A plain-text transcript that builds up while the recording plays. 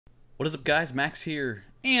What is up guys, Max here,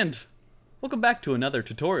 and welcome back to another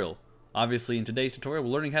tutorial. Obviously in today's tutorial we're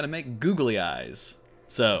learning how to make googly eyes.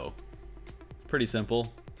 So, pretty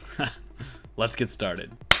simple. Let's get started.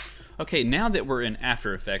 Okay, now that we're in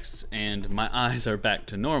After Effects and my eyes are back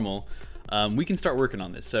to normal, we can start working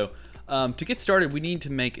on this. So, to get started we need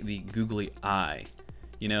to make the googly eye.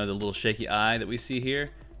 You know, the little shaky eye that we see here.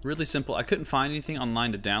 Really simple. I couldn't find anything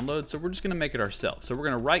online to download, so we're just gonna make it ourselves. So we're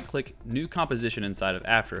gonna right click New Composition inside of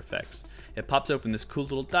After Effects. It pops open this cool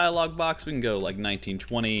little dialog box. We can go like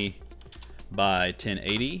 1920 by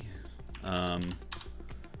 1080.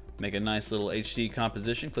 Make a nice little HD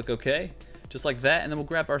composition, click OK. Just like that, and then we'll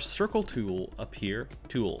grab our circle tool up here.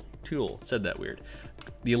 Tool, said that weird.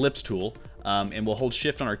 The ellipse tool, and we'll hold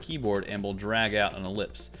shift on our keyboard and we'll drag out an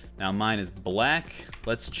ellipse. Now mine is black.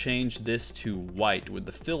 Let's change this to white with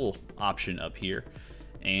the fill option up here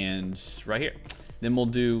and right here. Then we'll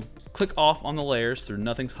do click off on the layers so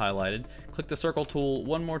nothing's highlighted. Click the circle tool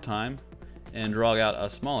one more time and drag out a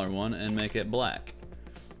smaller one and make it black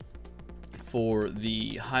for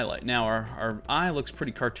the highlight. Now our eye looks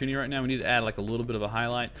pretty cartoony right now. We need to add like a little bit of a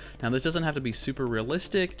highlight. Now this doesn't have to be super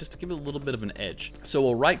realistic, just to give it a little bit of an edge. So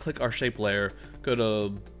we'll right click our shape layer, go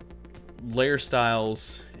to layer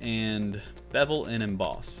styles and bevel and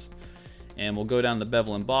emboss. And we'll go down the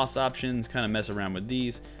bevel and emboss options, kind of mess around with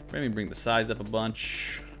these. Maybe bring the size up a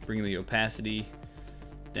bunch, bring the opacity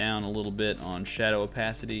down a little bit on shadow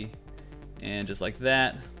opacity. And just like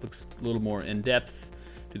that, looks a little more in depth.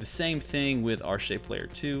 Do the same thing with our shape layer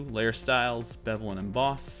 2, layer styles, bevel and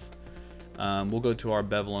emboss. We'll go to our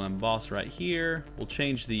bevel and emboss right here. We'll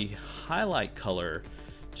change the highlight color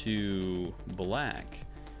to black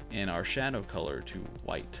and our shadow color to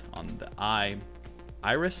white on the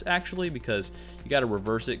iris actually, because you got to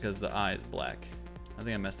reverse it because the eye is black. I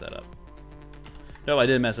think I messed that up. No, I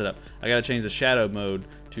didn't mess it up. I got to change the shadow mode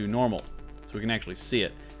to normal so we can actually see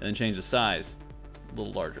it, and then change the size a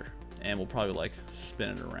little larger. And we'll probably like spin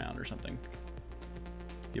it around or something.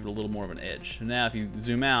 Give it a little more of an edge. Now if you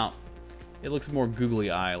zoom out, it looks more googly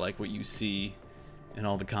eye like what you see in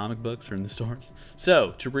all the comic books or in the stores.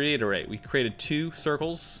 So to reiterate, we created 2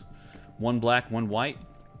 circles, one black, one white.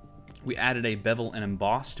 We added a bevel and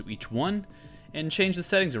emboss to each one and changed the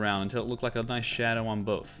settings around until it looked like a nice shadow on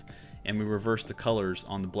both. And we reversed the colors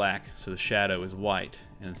on the black so the shadow is white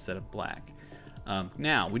instead of black.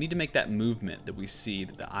 Now, we need to make that movement that we see,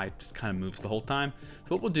 that the eye just kind of moves the whole time.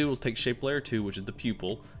 So what we'll do is take shape layer 2, which is the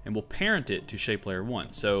pupil, and we'll parent it to shape layer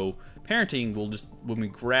 1. So parenting will just, when we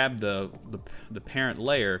grab the parent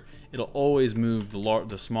layer, it'll always move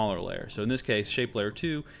the smaller layer. So in this case, shape layer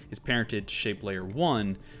 2 is parented to shape layer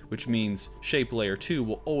 1, which means shape layer 2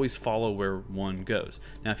 will always follow where 1 goes.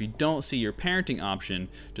 Now if you don't see your parenting option,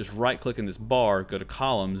 just right click in this bar, go to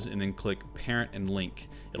columns, and then click parent and link.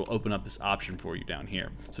 It'll open up this option for you down here,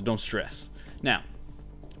 so don't stress. Now,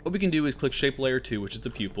 what we can do is click shape layer 2, which is the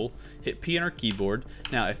pupil, hit P on our keyboard.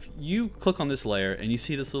 Now, if you click on this layer and you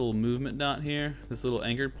see this little movement dot here, this little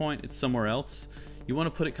anchored point, it's somewhere else. You want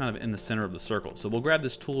to put it kind of in the center of the circle. So we'll grab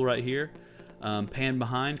this tool right here, pan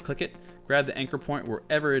behind, click it, grab the anchor point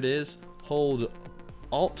wherever it is, hold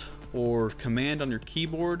Alt or Command on your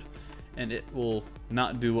keyboard, and it will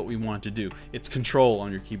not do what we want it to do. It's Control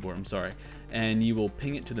on your keyboard, I'm sorry. And you will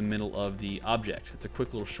ping it to the middle of the object. It's a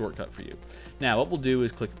quick little shortcut for you. Now what we'll do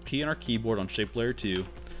is click P on our keyboard on shape layer 2,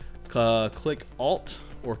 click Alt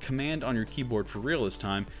or Command on your keyboard for real this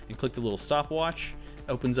time, and click the little stopwatch.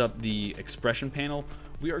 Opens up the expression panel.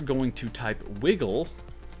 We are going to type wiggle,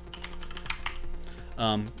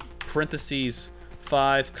 parentheses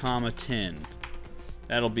 5, 10.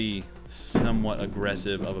 That'll be somewhat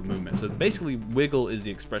aggressive of a movement. So basically wiggle is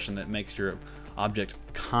the expression that makes your object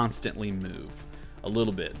constantly move a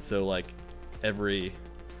little bit. So like every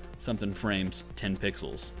something frames 10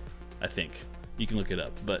 pixels, I think. You can look it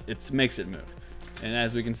up, but it makes it move. And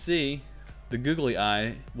as we can see, the googly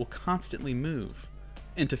eye will constantly move.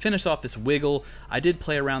 And to finish off this wiggle, I did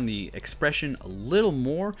play around the expression a little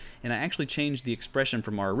more, and I actually changed the expression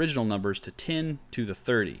from our original numbers to 10 to the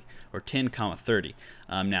 30, or 10, 30.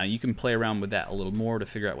 Now you can play around with that a little more to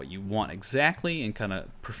figure out what you want exactly and kind of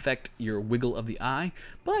perfect your wiggle of the eye,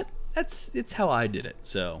 but it's how I did it,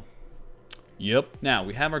 so yep. Now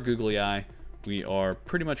we have our googly eye. We are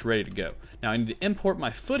pretty much ready to go. Now I need to import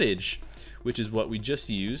my footage, which is what we just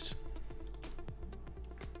used.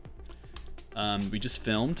 We just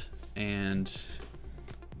filmed, and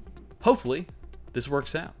hopefully this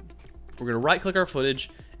works out. We're gonna right click our footage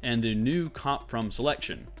and do new comp from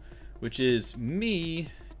selection, which is me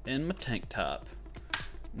in my tank top,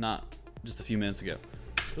 not just a few minutes ago.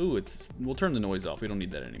 Ooh, we'll turn the noise off. We don't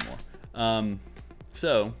need that anymore.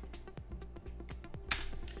 So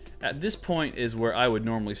At this point is where I would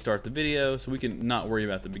normally start the video, so we can not worry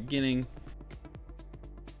about the beginning.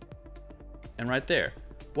 And right there,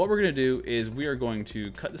 what we're gonna do is we are going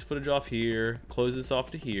to cut this footage off here, close this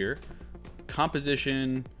off to here,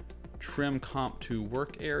 composition, trim comp to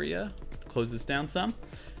work area, close this down some,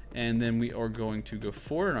 and then we are going to go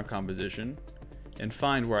forward in our composition and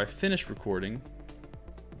find where I finished recording.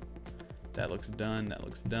 That looks done, that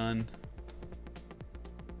looks done.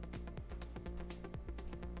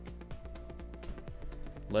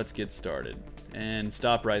 Let's get started and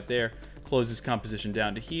stop right there. Close this composition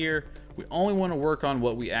down to here. We only want to work on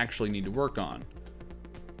what we actually need to work on,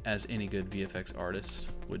 as any good VFX artist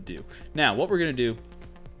would do. Now, what we're going to do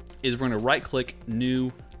is we're going to right click,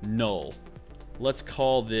 new, null. Let's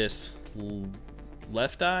call this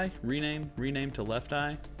left eye, rename to left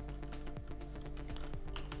eye.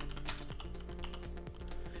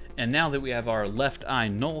 And now that we have our left eye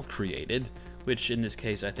null created, which in this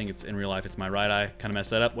case, I think it's in real life, it's my right eye, kind of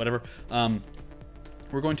messed that up, whatever.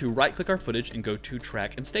 We're going to right click our footage and go to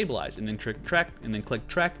track and stabilize, and then click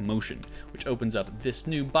track motion, which opens up this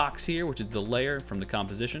new box here, which is the layer from the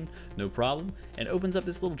composition, no problem, and opens up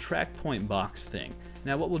this little track point box thing.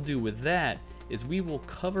 Now what we'll do with that is we will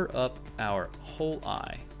cover up our whole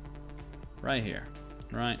eye right here,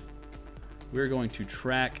 right? We're going to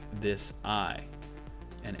track this eye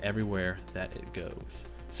and everywhere that it goes.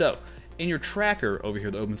 So in your tracker over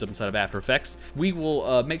here that opens up inside of After Effects, we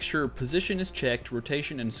will make sure position is checked,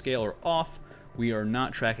 rotation and scale are off. We are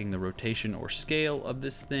not tracking the rotation or scale of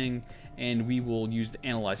this thing, and we will use the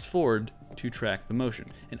analyze forward to track the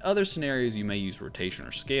motion. In other scenarios, you may use rotation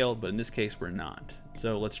or scale, but in this case, we're not.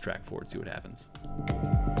 So let's track forward, see what happens.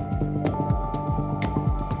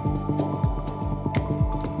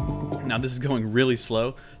 Now this is going really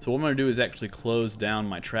slow, so what I'm gonna do is actually close down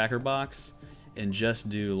my tracker box and just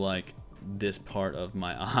do like this part of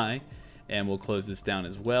my eye, and we'll close this down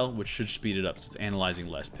as well, which should speed it up so it's analyzing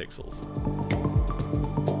less pixels.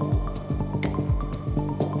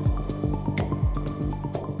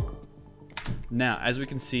 Now, as we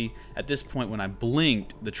can see, at this point when I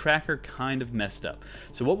blinked, the tracker kind of messed up.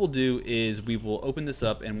 So what we'll do is we will open this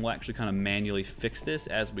up and we'll actually kind of manually fix this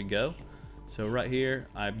as we go. So right here,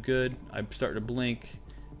 I'm good. I'm starting to blink.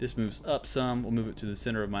 This moves up some. We'll move it to the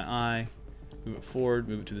center of my eye. Move it forward,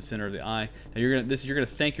 move it to the center of the eye. Now you're gonna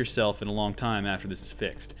thank yourself in a long time after this is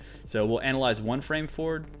fixed. So we'll analyze 1 frame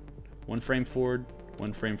forward, 1 frame forward,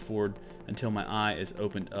 1 frame forward until my eye is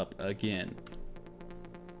opened up again.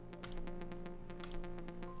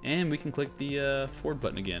 And we can click the forward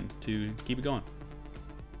button again to keep it going.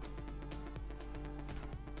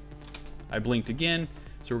 I blinked again,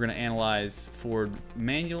 so we're gonna analyze forward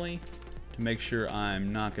manually to make sure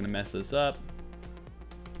I'm not gonna mess this up.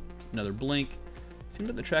 Another blink. Seems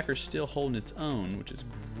like the tracker's still holding its own, which is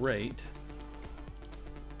great.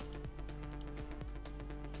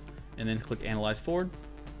 And then click Analyze Forward.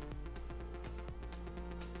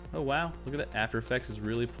 Oh wow, look at that. After Effects is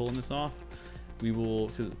really pulling this off. We will,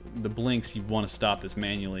 cause the blinks, you want to stop this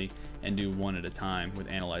manually and do one at a time with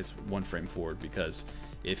Analyze 1 frame forward, because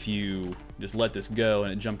if you just let this go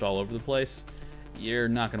and it jumped all over the place, you're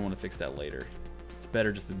not going to want to fix that later. It's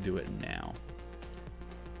better just to do it now.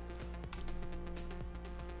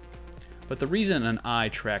 But the reason an eye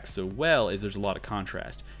tracks so well is there's a lot of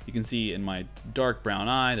contrast. You can see in my dark brown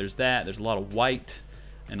eye, there's a lot of white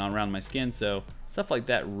and around my skin, so stuff like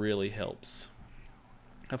that really helps.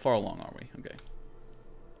 How far along are we? Okay.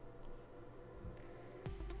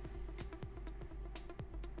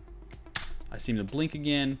 I seem to blink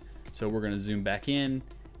again, so we're going to zoom back in,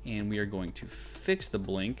 and we are going to fix the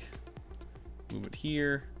blink. Move it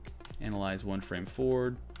here, analyze 1 frame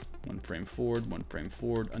forward, 1 frame forward, 1 frame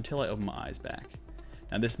forward, until I open my eyes back.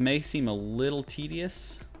 Now this may seem a little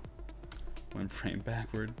tedious, 1 frame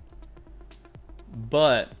backward,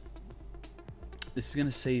 but this is going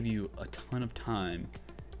to save you a ton of time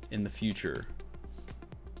in the future.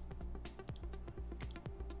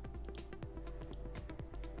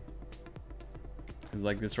 Because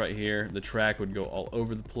like this right here, the track would go all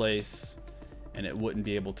over the place and it wouldn't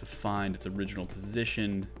be able to find its original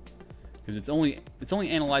position, because it's only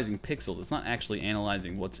analyzing pixels. It's not actually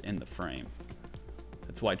analyzing what's in the frame.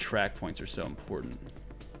 That's why track points are so important.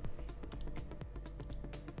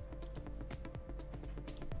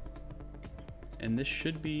 And this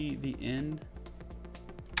should be the end.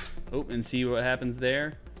 Oh, and see what happens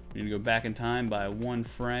there? We need to go back in time by 1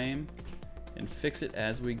 frame and fix it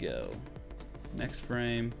as we go. Next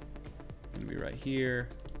frame is going to be right here.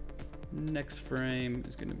 Next frame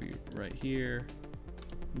is going to be right here.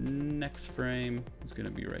 Next frame is going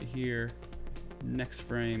to be right here. Next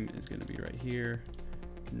frame is going to be right here.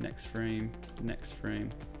 next frame, next frame.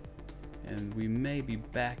 And we may be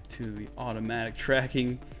back to the automatic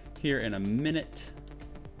tracking here in a minute.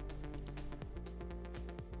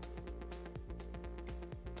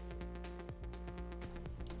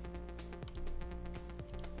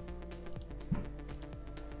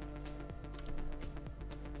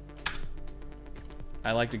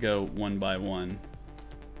 I like to go one by one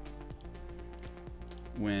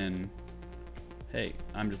when, hey,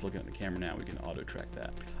 I'm just looking at the camera now, we can auto track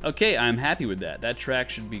that. Okay, I'm happy with that. That track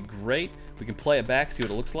should be great. We can play it back, see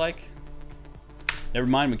what it looks like. Never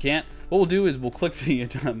mind, we can't. What we'll do is we'll click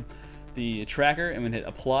the tracker and we'll hit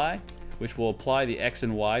apply, which will apply the X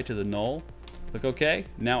and Y to the null. Click OK.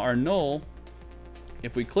 Now our null,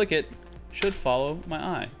 if we click it, should follow my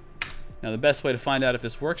eye. Now the best way to find out if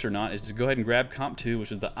this works or not is to go ahead and grab comp2,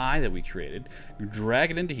 which is the eye that we created,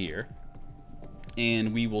 drag it into here,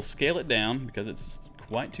 and we will scale it down because it's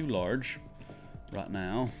quite too large right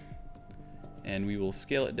now. And we will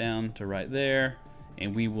scale it down to right there,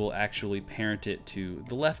 and we will actually parent it to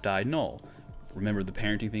the left eye null. Remember the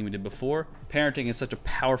parenting thing we did before? Parenting is such a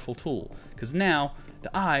powerful tool because now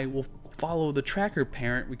the eye will follow the tracker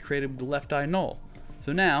parent we created with the left eye null.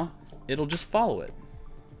 So now it'll just follow it.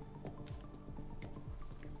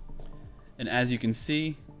 And as you can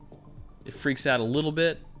see, it freaks out a little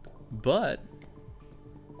bit, but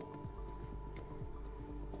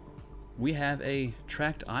we have a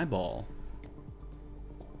tracked eyeball.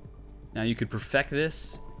 Now you could perfect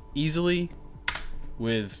this easily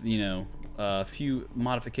with, you know, a few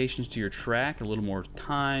modifications to your track, a little more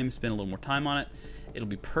time, spend a little more time on it. It'll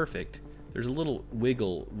be perfect. There's a little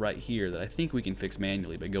wiggle right here that I think we can fix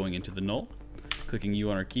manually by going into the null, clicking U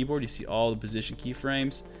on our keyboard. You see all the position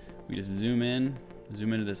keyframes. We just zoom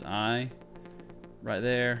into this eye right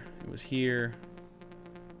there. It was here.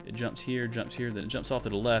 It jumps here, then it jumps off to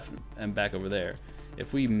the left and back over there.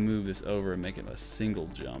 If we move this over and make it a single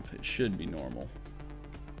jump, it should be normal.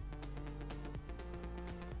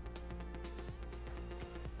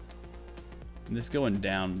 And this going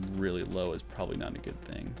down really low is probably not a good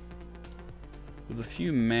thing. With a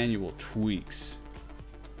few manual tweaks,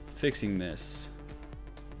 fixing this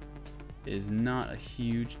is not a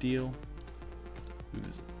huge deal. Move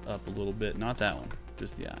this up a little bit, not that one,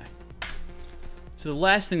 just the eye. So the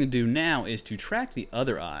last thing to do now is to track the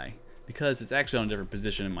other eye because it's actually on a different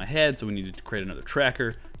position in my head, so we need to create another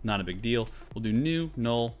tracker. Not a big deal. We'll do new,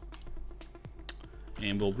 null,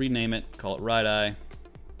 and we'll rename it, call it right eye.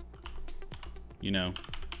 You know,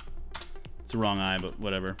 it's the wrong eye, but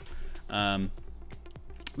whatever.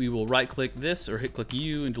 We will right click this or hit click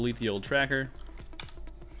U and delete the old tracker.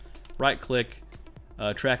 Right click,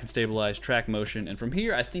 track and stabilize, track motion, and from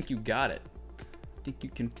here I think you got it. I think you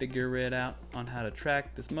can figure it out on how to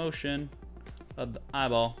track this motion of the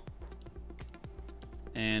eyeball.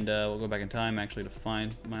 And we'll go back in time actually to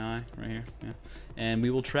find my eye right here. Yeah. And we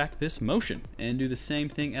will track this motion and do the same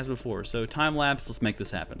thing as before. So time lapse, let's make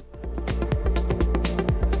this happen.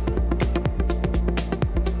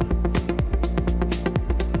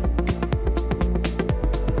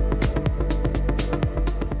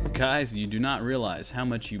 Guys, you do not realize how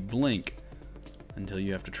much you blink until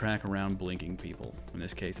you have to track around blinking people. In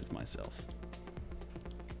this case, it's myself.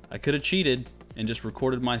 I could have cheated and just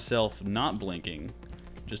recorded myself not blinking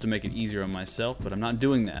just to make it easier on myself, but I'm not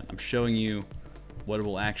doing that. I'm showing you what it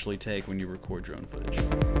will actually take when you record drone footage.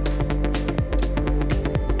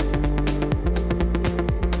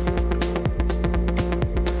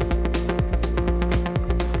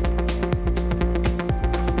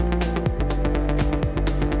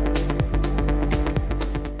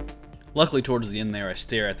 Luckily, towards the end there, I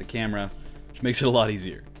stare at the camera, which makes it a lot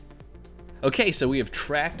easier. Okay, so we have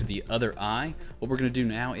tracked the other eye. What we're going to do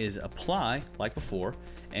now is apply, like before,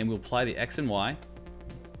 and we'll apply the X and Y.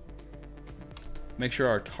 Make sure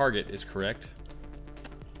our target is correct.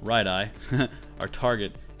 Right eye. Our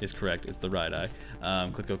target is correct. It's the right eye.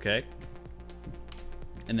 Click OK.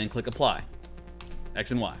 And then click Apply.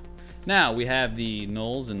 X and Y. Now we have the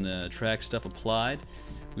nulls and the track stuff applied.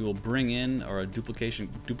 We will bring in our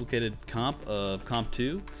duplicated comp of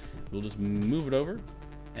comp2. We'll just move it over,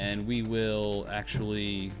 and we will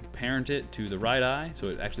actually parent it to the right eye, so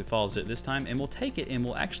it actually follows it this time, and we'll take it and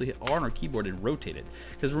we'll actually hit R on our keyboard and rotate it.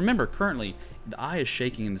 Because remember, currently, the eye is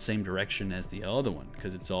shaking in the same direction as the other one,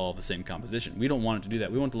 because it's all the same composition. We don't want it to do that.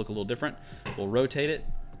 We want it to look a little different. We'll rotate it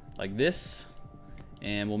like this,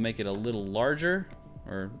 and we'll make it a little larger,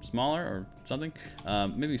 or smaller, or something.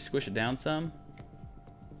 Maybe squish it down some.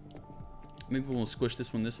 Maybe we'll squish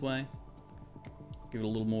this one this way. Give it a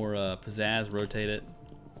little more pizzazz, rotate it.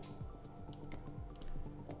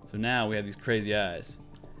 So now we have these crazy eyes.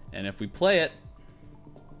 And if we play it,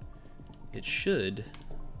 it should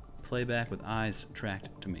play back with eyes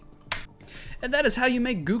tracked to me. And that is how you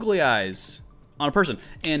make googly eyes on a person.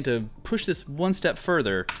 And to push this one step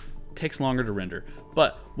further, takes longer to render.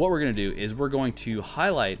 But what we're going to do is we're going to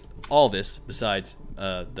highlight all this besides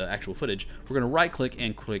the actual footage. We're going to right click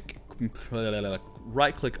and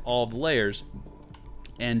right click all the layers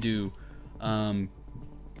and do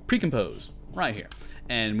pre-compose right here.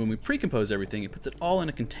 And when we pre-compose everything, it puts it all in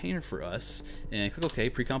a container for us. And click OK,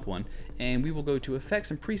 pre-comp 1. And we will go to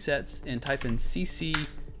Effects and Presets and type in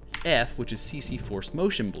CCF, which is CC Force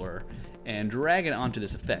Motion Blur, and drag it onto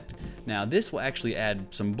this effect. Now this will actually add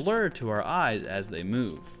some blur to our eyes as they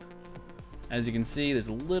move. As you can see, there's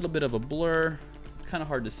a little bit of a blur. It's kind of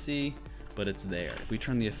hard to see, but it's there. If we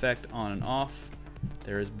turn the effect on and off,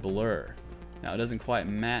 there is blur. Now it doesn't quite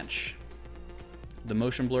match the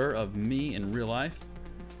motion blur of me in real life.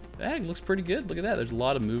 It looks pretty good. Look at that. There's a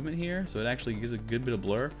lot of movement here, so it actually gives a good bit of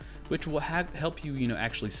blur, which will help you,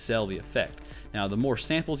 actually sell the effect. Now, the more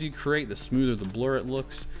samples you create, the smoother the blur it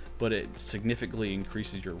looks, but it significantly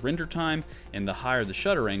increases your render time, and the higher the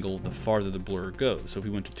shutter angle, the farther the blur goes. So if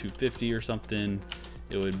we went to 250 or something,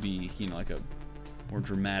 it would be, like a more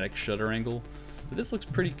dramatic shutter angle. But this looks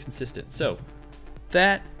pretty consistent. So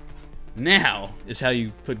that now is how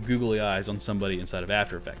you put googly eyes on somebody inside of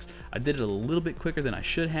After Effects. I did it a little bit quicker than I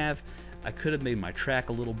should have. I could have made my track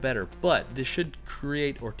a little better, but this should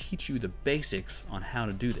create or teach you the basics on how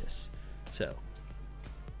to do this. So,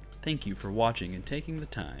 thank you for watching and taking the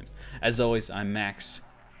time. As always, I'm Max.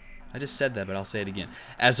 I just said that, but I'll say it again.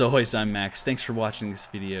 As always, I'm Max. Thanks for watching this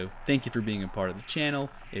video. Thank you for being a part of the channel.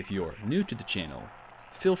 If you're new to the channel,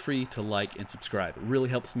 feel free to like and subscribe. It really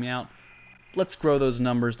helps me out. Let's grow those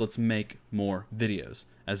numbers. Let's make more videos.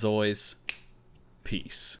 As always,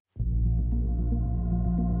 peace.